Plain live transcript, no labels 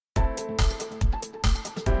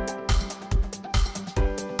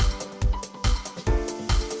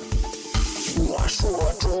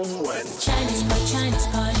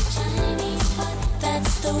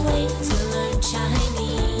the way to learn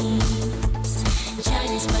Chinese.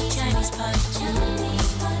 ChinesePod, ChinesePod,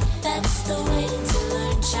 ChinesePod. That's the way to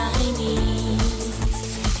learn Chinese.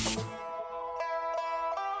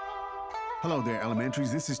 Hello there,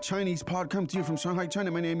 elementaries. This is ChinesePod, come to you from Shanghai,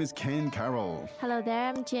 China. My name is Ken Carroll. Hello there,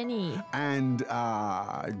 I'm Jenny. And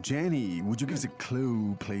Jenny, would you give us a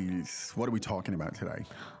clue, please? What are we talking about today?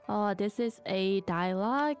 Oh, this is a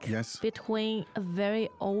dialogue Yes. between a very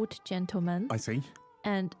old gentleman I see.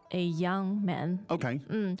 and a young man. Okay.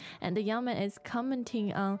 And the young man is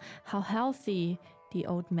commenting on how healthy the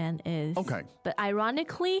old man is. Okay. But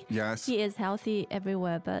ironically, Yes. he is healthy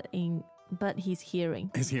everywhere but he's hearing.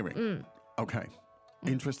 His hearing. Okay.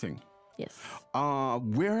 Interesting. Yes.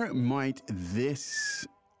 Where might this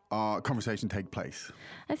conversation take place?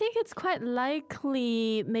 I think it's quite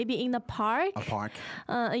likely maybe in the park. A park?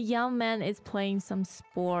 A young man is playing some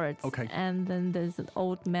sports. Okay. And then there's an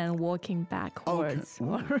old man walking backwards.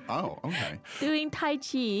 Okay. Oh, okay. Doing Tai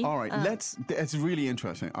Chi. All right, that's really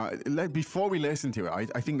interesting. Before we listen to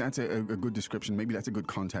it, I think that's a good description. Maybe that's a good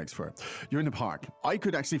context for it. You're in the park. I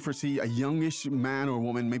could actually foresee a youngish man or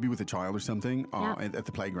woman, maybe with a child or something, at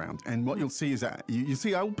the playground. And what you'll see is that you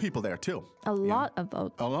see old people there too. A lot of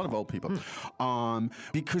old people.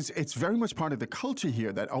 Because it's very much part of the culture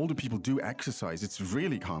here that older people do exercise. It's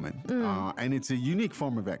really common. And it's a unique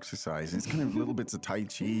form of exercise. It's kind of little bits of Tai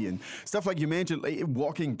Chi and stuff like you mentioned. Like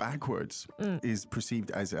walking backwards is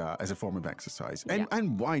perceived as a form of exercise.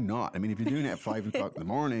 And why not? I mean, if you're doing it at 5 o'clock in the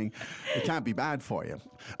morning, it can't be bad for you.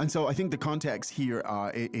 And so I think the context here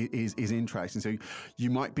is interesting. So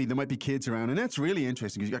there might be kids around, and that's really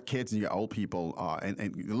interesting because you got kids and you got old people,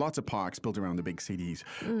 and lots of parks built around the big cities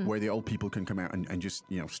where the old people can come out and just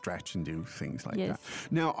stretch and do things like that.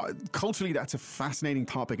 Now, culturally, that's a fascinating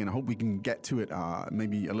topic, and I hope we can get to it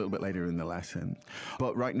maybe a little bit later in the lesson.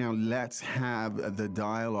 But right now, let's have the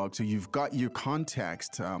dialogue. So you've got your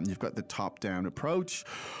context, you've got the top-down approach.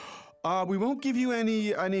 We won't give you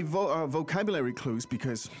any vocabulary clues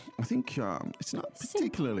because I think it's not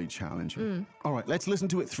particularly challenging. All right, let's listen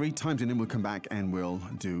to it 3 times, and then we'll come back and we'll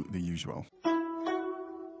do the usual.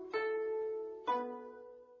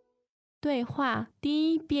 对话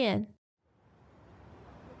第1遍。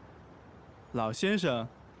老先生，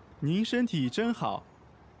您身体真好。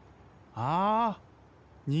啊，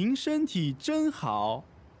您身体真好。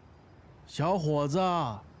小伙子，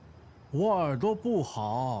我耳朵不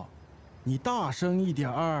好，你大声一点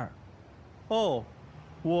儿。哦，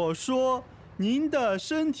我说您的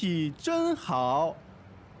身体真好。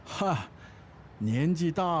哈，年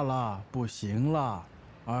纪大了不行了，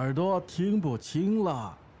耳朵听不清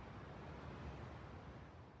了。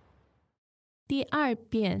第2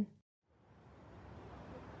遍。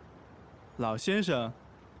老先生，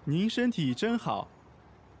您身体真好。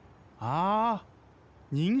啊，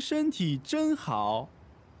您身体真好。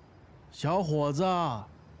小伙子，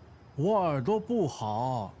我耳朵不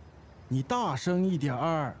好，你大声一点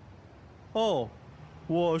儿。哦，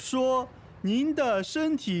我说您的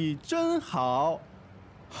身体真好。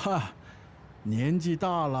哈，年纪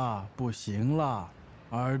大了不行了，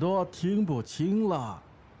耳朵听不清了。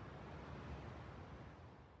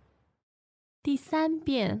第3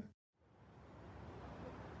遍。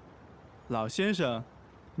老先生，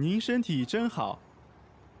您身体真好。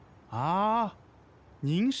啊，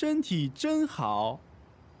您身体真好。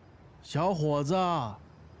小伙子，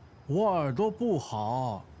我耳朵不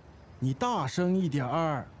好，你大声一点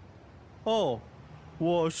儿。哦，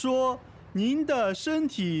我说您的身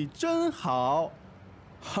体真好。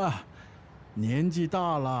哈，年纪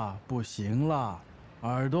大了不行了，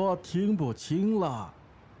耳朵听不清了。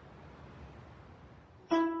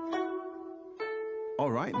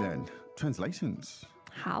All right then, translations.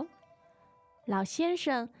 好，老先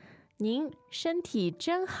生，您身体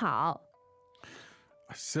真好。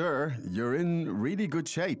Sir, you're in really good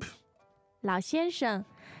shape. 老先生，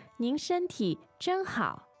您身体真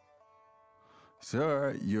好。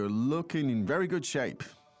Sir, you're looking in very good shape.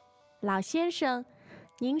 老先生，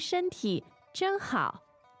您身体真好。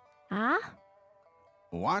啊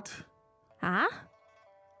What? 啊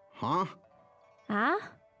Huh? 啊！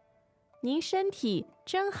您身体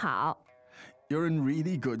真好。You're in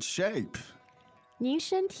really good shape. 您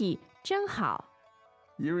身体真好。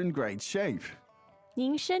You're in great shape.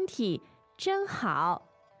 您身体真好。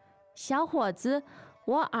小伙子，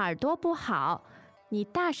我耳朵不好，你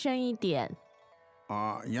大声一点。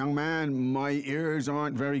Young man, my ears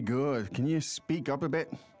aren't very good. Can you speak up a bit?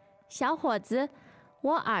 小伙子，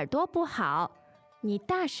我耳朵不好，你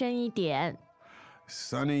大声一点。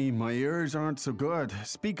Sonny, my ears aren't so good.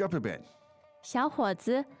 Speak up a bit. 小伙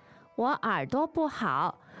子，我耳朵不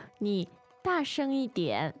好，你大声一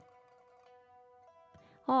点。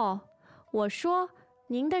哦，我说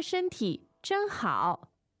您的身体真好。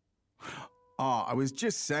I was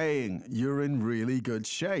just saying, you're in really good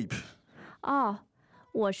shape. 哦，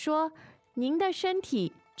我说您的身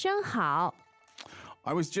体真好。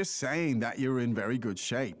I was just saying that you're in very good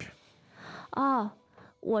shape. 哦，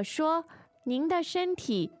我说您的身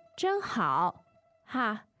体真好。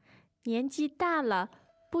哈，年纪大了，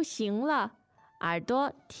不行了，耳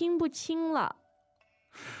朵听不清了。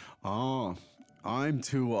Oh, I'm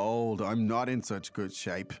too old. I'm not in such good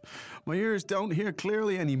shape. My ears don't hear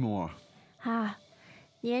clearly anymore. 啊，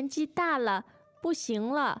年纪大了，不行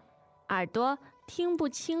了，耳朵听不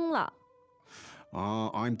清了。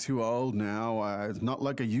I'm too old now. It's not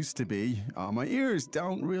like I used to be. My ears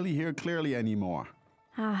don't really hear clearly anymore.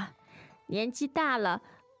 啊，年纪大了，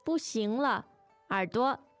不行了，耳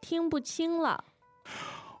朵听不清了。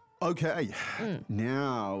Okay,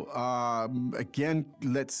 now, again,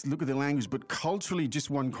 let's look at the language, but culturally,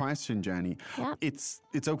 just one question, Jenny. Yep.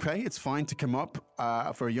 It's okay, it's fine to come up,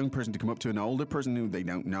 for a young person to come up to an older person who they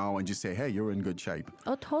don't know and just say, hey, you're in good shape.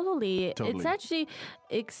 Oh, totally. Totally. It's actually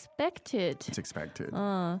expected. It's expected.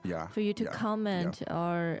 For you to comment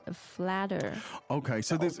or flatter. Okay,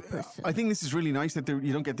 so there's, I think this is really nice that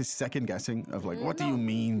you don't get this second guessing of like, what do you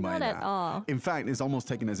mean by not that? at all. In fact, it's almost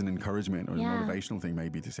taken as an encouragement or a Yeah. motivational thing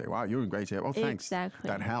maybe to say, wow, you're in great shape. Oh, thanks. Exactly.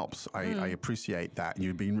 That helps. I appreciate that.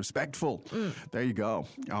 You're being respectful. There you go.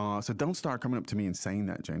 So don't start coming up to me and saying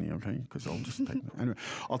that, Jenny, okay? Because I'll just take it. Anyway,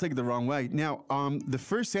 I'll take it the wrong way. Now, the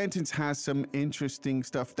first sentence has some interesting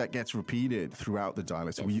stuff that gets repeated throughout the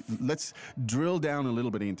dialogue. So let's drill down a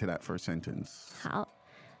little bit into that first sentence. 好，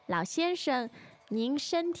老先生，您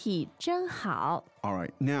身体真好。 All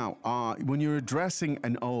right. Now, when you're addressing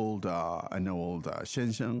an old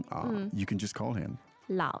先生, you can just call him.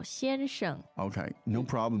 老先生 Okay, no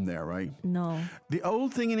problem there, right? No. The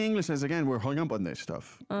old thing in English is, again, we're hung up on this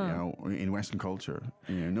stuff. You know, in Western culture,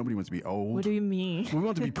 nobody wants to be old. What do you mean? We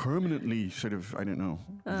want to be permanently sort of, I don't know,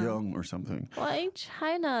 young or something. Well, in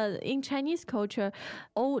China, in Chinese culture,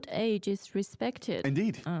 old age is respected.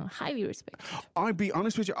 Indeed. Highly respected. I'll be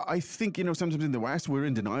honest with you, I think, sometimes in the West, we're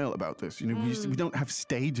in denial about this. We don't have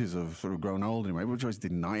stages of sort of growing old anymore. We just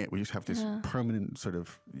deny it. We just have this permanent sort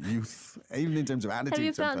of youth, even in terms of attitude. Have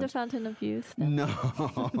you found the sometimes. fountain of youth? No.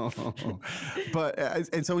 But,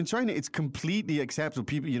 and so in China, it's completely acceptable.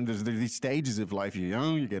 People, there's these stages of life. You're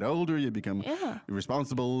young, you get older, you become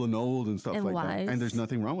responsible and old and stuff And like wise. that. And there's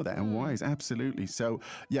nothing wrong with that. And wise, absolutely. So,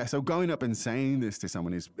 so going up and saying this to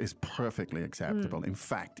someone is perfectly acceptable. In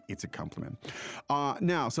fact, it's a compliment.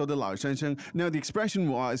 Now, so the 老先生. Now, the expression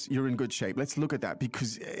was, you're in good shape. Let's look at that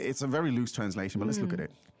because it's a very loose translation, but let's look at it.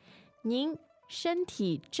 您身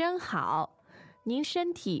体真好。您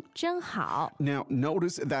身体真好。 Now,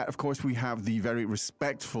 notice that, of course, we have the very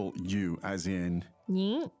respectful you, as in...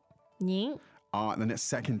 您 then it's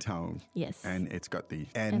second tone. Yes. And it's got the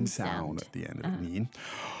N sound at the end of it.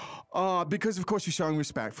 Because, of course, you're showing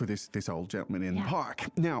respect for this old gentleman in the park.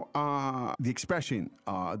 Now, the expression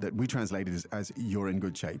that we translated as you're in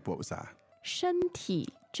good shape, what was that? 身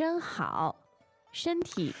体真好。身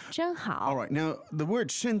体真好。 All right. Now, the word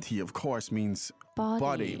身体, of course, means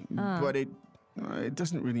body. But it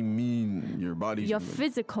doesn't really mean your body. Your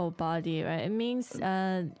physical body, right? It means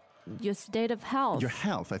your state of health. Your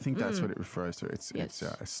health, I think that's what it refers to. It's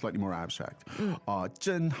slightly more abstract.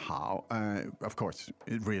 真好, of course,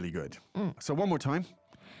 really good. So one more time.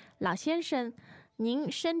 老先生，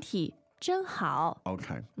您身体真好。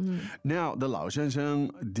 Okay. Now, the 老先生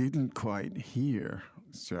didn't quite hear.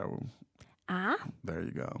 So there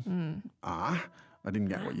you go. I didn't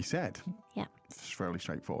get what you said. Yeah. It's fairly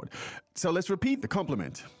straightforward. So let's repeat the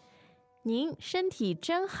compliment. 您身体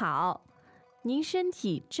真好。您身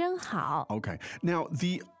体真好。 Okay. Now,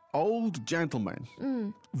 the old gentleman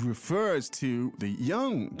refers to the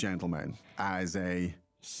young gentleman as a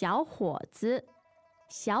小伙子。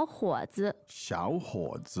小伙子。小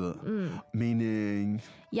伙子, meaning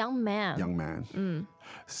Young man. young man.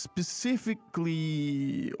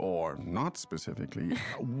 Specifically, or not specifically,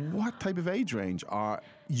 what type of age range are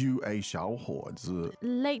you a 小伙子?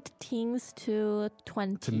 Late teens to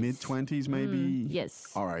 20s. To mid-20s, maybe? Yes.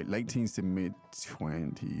 All right, late teens to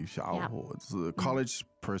mid-20s, 小伙子, college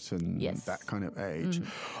person, Yes. that kind of age.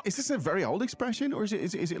 Is this a very old expression, or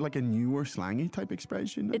is it like a newer slangy type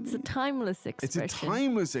expression? It's a timeless It's expression. a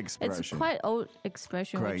timeless expression. It's a quite old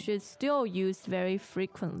expression, Great. which is still used very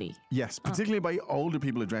frequently. Yes, particularly by older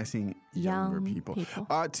people addressing younger Young people. people.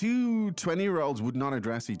 Two 20-year-olds would not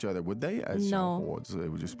address each other, would they? As No. 小伙子, they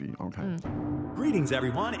would just be, okay. Greetings,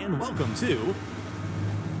 everyone, and welcome to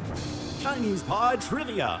ChinesePod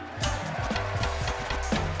Trivia.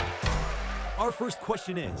 Our first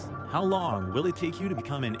question is, how long will it take you to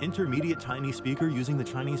become an intermediate Chinese speaker using the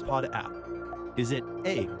ChinesePod app? Is it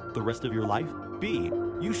A, the rest of your life? B,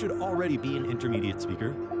 you should already be an intermediate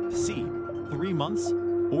speaker? C, 3 months?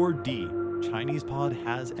 Or D, ChinesePod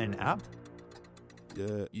has an app?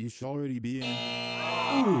 You should already be in.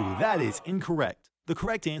 Ooh, that is incorrect. The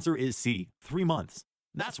correct answer is C, 3 months.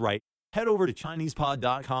 That's right. Head over to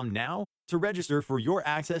ChinesePod.com now to register for your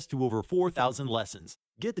access to over 4,000 lessons.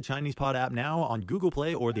 Get the ChinesePod app now on Google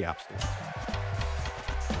Play or the App Store.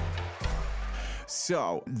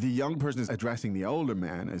 So the young person is addressing the older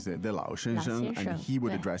man as the 老先生, and 老先生, he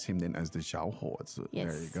would 对。 address him then as the 小伙子. There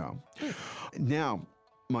you Yes. go. Now,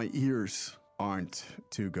 my ears aren't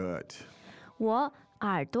too good. 我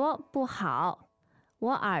耳朵不好，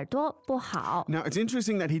我耳朵不好 Now, it's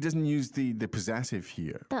interesting that he doesn't use the possessive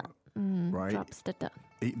here, 的，right? drops the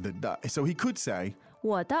So he could say,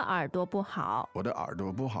 我的耳朵不好。我的耳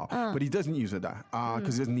朵不好, but he doesn't use it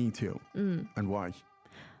because he doesn't need to. And why?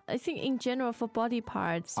 I think in general for body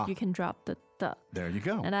parts you can drop the. There you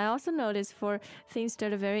go. And I also noticed for things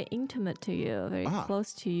that are very intimate to you, very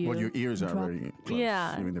close to you. Well, your ears are drop- very close.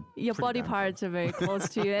 Yeah, I mean, they're your pretty body damn parts are very close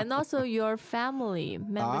to you, and also your family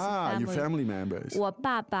members. of your family members. 我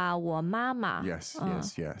爸爸，我妈妈。 Yes,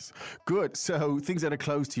 yes. Good. So things that are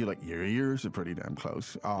close to you, like your ears are pretty damn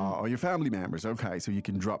close, or your family members. Okay, so you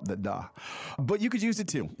can drop the da. But you could use it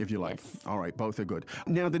too, if you like. Yes. All right, both are good.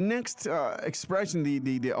 Now, the next expression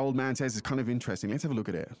the old man says is kind of interesting. Let's have a look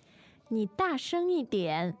at it. 你大声一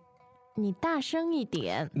点，你大声一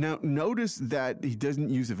点。 Now, notice that he doesn't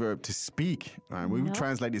use the verb to speak. We would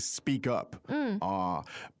translate as speak up.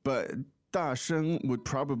 But 大声 would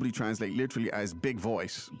probably translate literally as big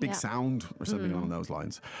voice, big Yeah. sound, or something along those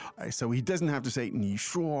lines. So he doesn't have to say 你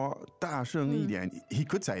说大声一点. He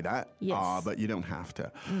could say that, Yes. but you don't have to.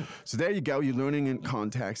 So there you go. You're learning in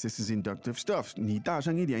context. This is inductive stuff. 你大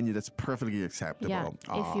声一点, that's perfectly acceptable. Yeah,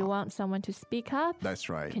 if you want someone to speak up, That's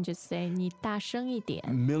right. you can just say 你大声一点。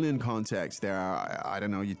 Million contexts. There are, I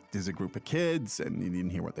don't know, there's a group of kids and you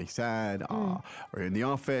didn't hear what they said. Or in the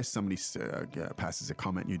office, somebody passes a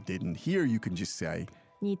comment you didn't hear. You can just say,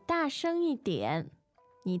 你大声一点，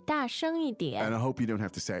你大声一点。 and I hope you don't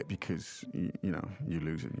have to say it because, you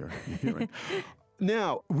lose your hearing.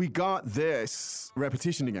 Now, we got this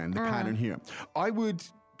repetition again, the pattern here. I would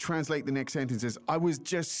translate the next sentence as, I was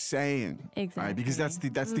just saying. Exactly. Right? Because that's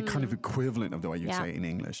the kind of equivalent of the way you say it in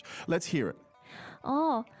English. Let's hear it.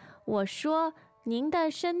 哦，我说您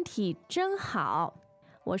的身体真好。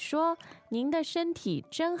我说您的身体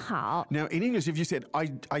真好。 Now, in English, if you said,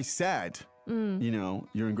 I said,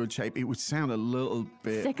 you're in good shape, it would sound a little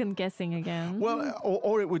bit... Second guessing again. Well,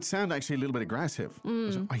 or it would sound actually a little bit aggressive.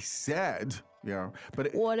 So, I said,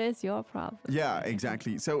 but... What is your problem? Yeah,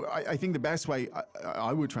 exactly. So I think the best way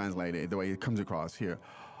I would translate it, the way it comes across here,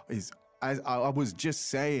 is as I was just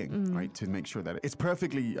saying, right, to make sure that it's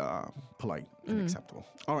perfectly polite and acceptable.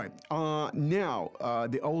 All right. Now,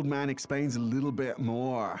 the old man explains a little bit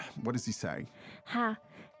more. What does he say? 哈，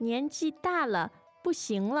年纪大了，不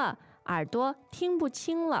行了，耳朵听不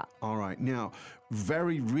清了。 All right. Now,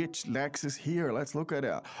 very rich Lexis here. Let's look at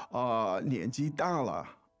it. 年纪大了.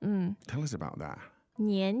 Tell us about that.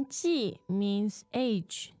 年纪 means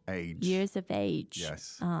age, Age. years of age.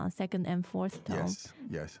 Yes. Second and fourth tone.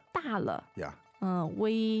 Yes. 大了 Yeah.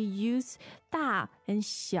 We use 大 and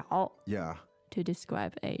小 Yeah. to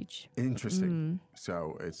describe age. Interesting.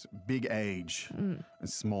 So it's big age and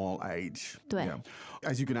small age. 对。 Yeah.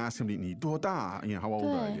 As you can ask somebody, 你多大? How old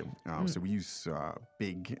are 对。 you? So we use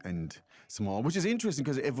big and small, which is interesting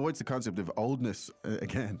because it avoids the concept of oldness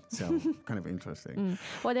again. So kind of interesting.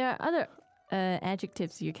 Well, there are other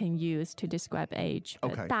adjectives you can use to describe age.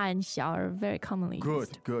 But Okay. 大 and 小 are very commonly Good,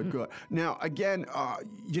 used. good. Now, again,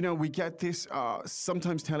 we get this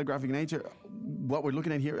sometimes telegraphic nature. What we're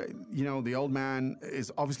looking at here, the old man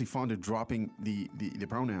is obviously fond of dropping the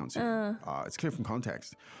pronouns. It's clear from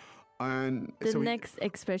context. And The so next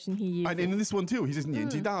expression he uses. and in this one too, he says 年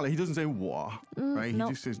纪大了. He doesn't say 我, right? no.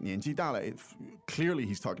 He just says 年纪大了. Clearly,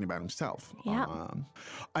 he's talking about himself. Yeah.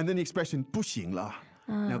 And then the expression 不行了.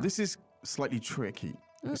 Now, this is slightly tricky.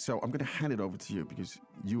 So I'm going to hand it over to you because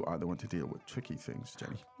you are the one to deal with tricky things,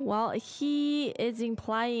 Jenny. Well, he is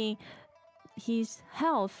implying his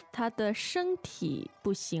health, 他的身体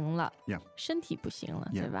不行了。 Yeah. 身体不行了，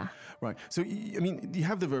 Yeah. 对吧？ Right. So, you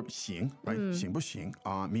have the verb 行, right? 行不行,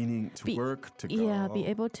 meaning to work, to go. Yeah, be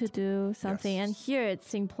able to do something. Yes. And here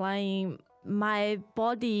it's implying my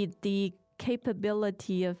body, the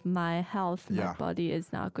capability of my health, my Yeah. body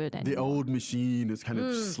is not good anymore. The old machine is kind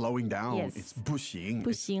of slowing down. Yes. It's 不行.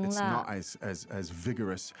 不行 It's 了。 not as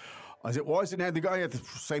vigorous. as it was. And now the guy at the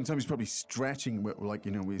same time is probably stretching with, like,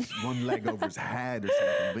 with one leg over his head or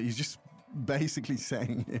something. But he's just basically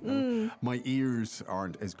saying, my ears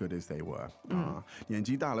aren't as good as they were. 年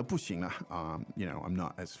纪大了不行了. I'm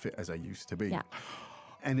not as fit as I used to be. Yeah.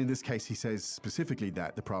 And in this case, he says specifically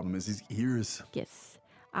that the problem is his ears. Yes.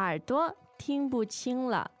 耳朵听不清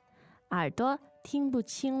了，耳朵听不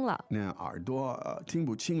清了。 Now, 耳朵听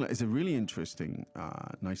不清了 is a really interesting,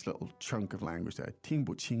 nice little chunk of language there. 听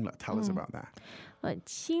不清了, tell us about that.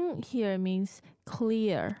 清 here means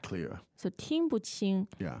clear. Clear. So 听不清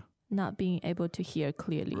Yeah. not being able to hear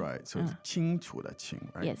clearly. Right. So it's 清楚的清,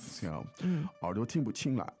 right? Yes. So 耳朵听不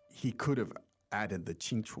清了. He could have added the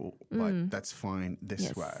清楚, but that's fine this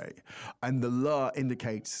Yes. way. And the la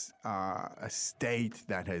indicates a state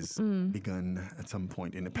that has begun at some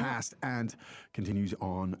point in the past and continues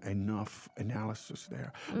on. Enough analysis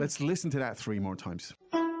there. Let's listen to that 3 more times.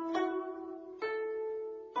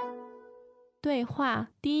 对话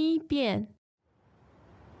第一遍，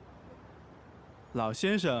老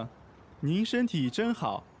先生，您身体真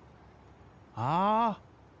好。啊，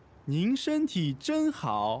您身体真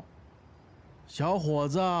好。小伙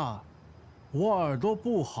子，我耳朵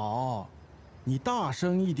不好，你大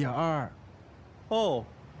声一点儿。哦，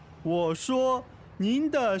我说您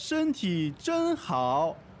的身体真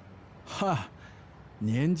好。哈，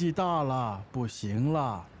年纪大了不行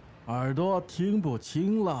了，耳朵听不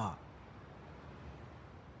清了。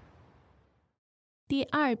第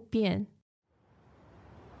二遍，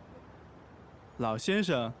老先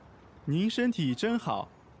生，您身体真好。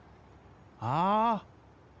啊，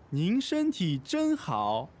您身体真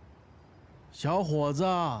好。小伙子，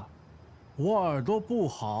我耳朵不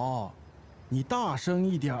好，你大声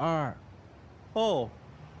一点儿。哦，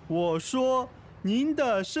我说您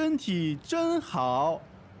的身体真好。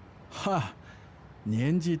哈，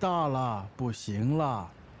年纪大了不行了，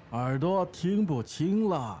耳朵听不清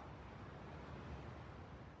了。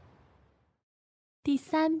第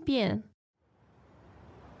三遍，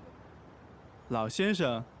老先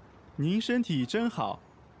生，您身体真好。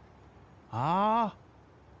啊，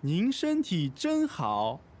您身体真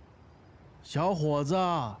好。小伙子，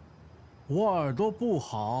我耳朵不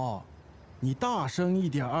好，你大声一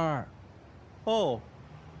点儿。哦，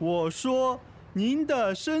我说您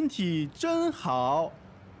的身体真好。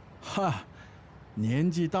哈，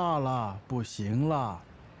年纪大了不行了，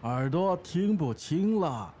耳朵听不清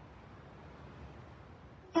了。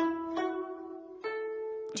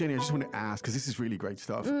Jenny, I just want to ask, because this is really great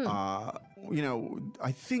stuff.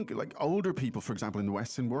 I think like older people, for example, in the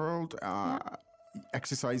Western world,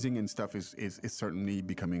 exercising and stuff is certainly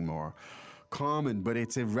becoming more common, but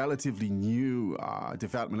it's a relatively new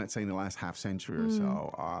development, let's say in the last half century or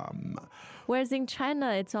so. Whereas in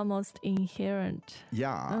China, it's almost inherent.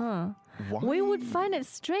 Yeah. Why? We would find it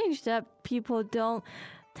strange that people don't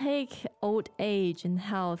take old age and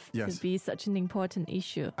health Yes. to be such an important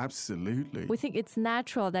issue. Absolutely. We think it's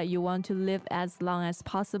natural that you want to live as long as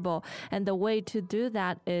possible. And the way to do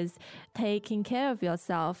that is taking care of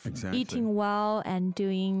yourself, Exactly. eating well, and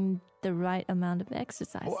doing the right amount of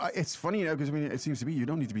exercise. Well, it's funny, because it seems to be you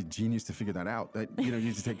don't need to be a genius to figure that out. That you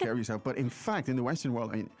need to take care of yourself. But in fact, in the Western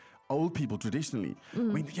world, old people traditionally,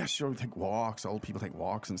 yeah, sure, take walks. Old people take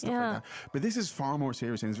walks and stuff like that. But this is far more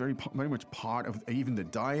serious, and it's very much part of even the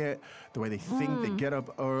diet, the way they think. They get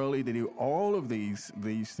up early. They do all of these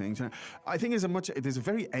things. And I think there's a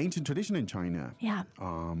very ancient tradition in China. Yeah.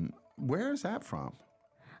 Where is that from?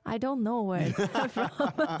 I don't know where it's from.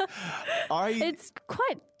 It's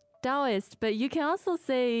quite Taoist, but you can also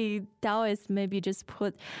say Taoist maybe just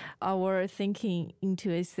put our thinking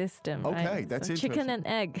into a system. Okay, right? that's so chicken interesting.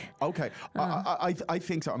 and egg. Okay, I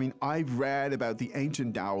think so. I mean, I've read about the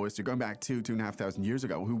ancient Taoists, going back 2,500 years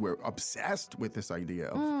ago, who were obsessed with this idea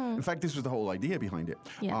of, in fact, this was the whole idea behind it,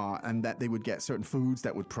 and that they would get certain foods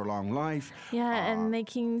that would prolong life. Yeah, and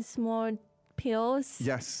making small pills.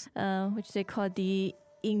 Yes. Which they call the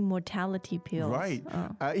immortality pills. Right.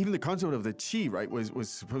 Even the concept of the qi, right, was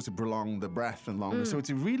supposed to prolong the breath and longer. So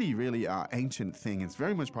it's a really, really ancient thing. It's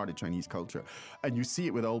very much part of Chinese culture. And you see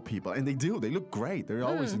it with old people. And they do. They look great. They're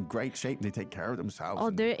always in great shape. They take care of themselves.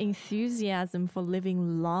 Oh, their enthusiasm for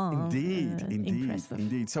living long. Impressive.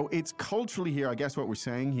 Indeed. So it's culturally here, I guess what we're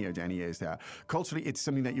saying here, Jenny, is that culturally it's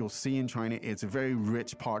something that you'll see in China. It's a very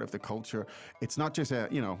rich part of the culture. It's not just a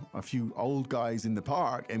few old guys in the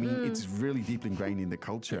park. I mean, it's really deeply ingrained in the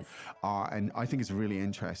culture. And I think it's really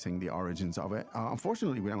interesting, the origins of it.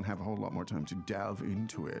 Unfortunately, we don't have a whole lot more time to delve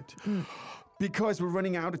into it. Because we're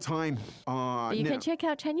running out of time. But you can check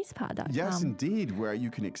out ChinesePod.com. Yes, indeed, where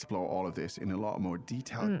you can explore all of this in a lot more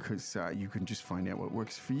detail because you can just find out what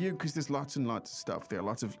works for you because there's lots and lots of stuff there,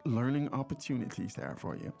 lots of learning opportunities there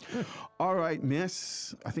for you. All right,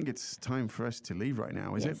 Miss, I think it's time for us to leave right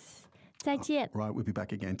now, is it? 再见. Right, we'll be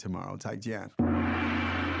back again tomorrow. 再见.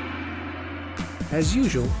 As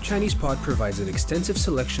usual, ChinesePod provides an extensive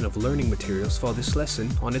selection of learning materials for this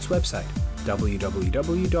lesson on its website,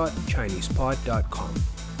 www.ChinesePod.com.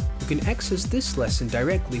 You can access this lesson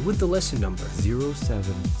directly with the lesson number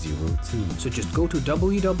 0702. So just go to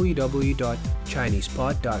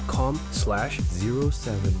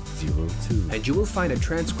www.ChinesePod.com/0702 and you will find a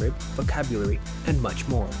transcript, vocabulary, and much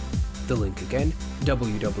more. The link again,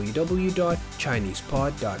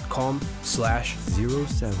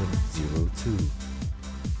 www.ChinesePod.com/0702.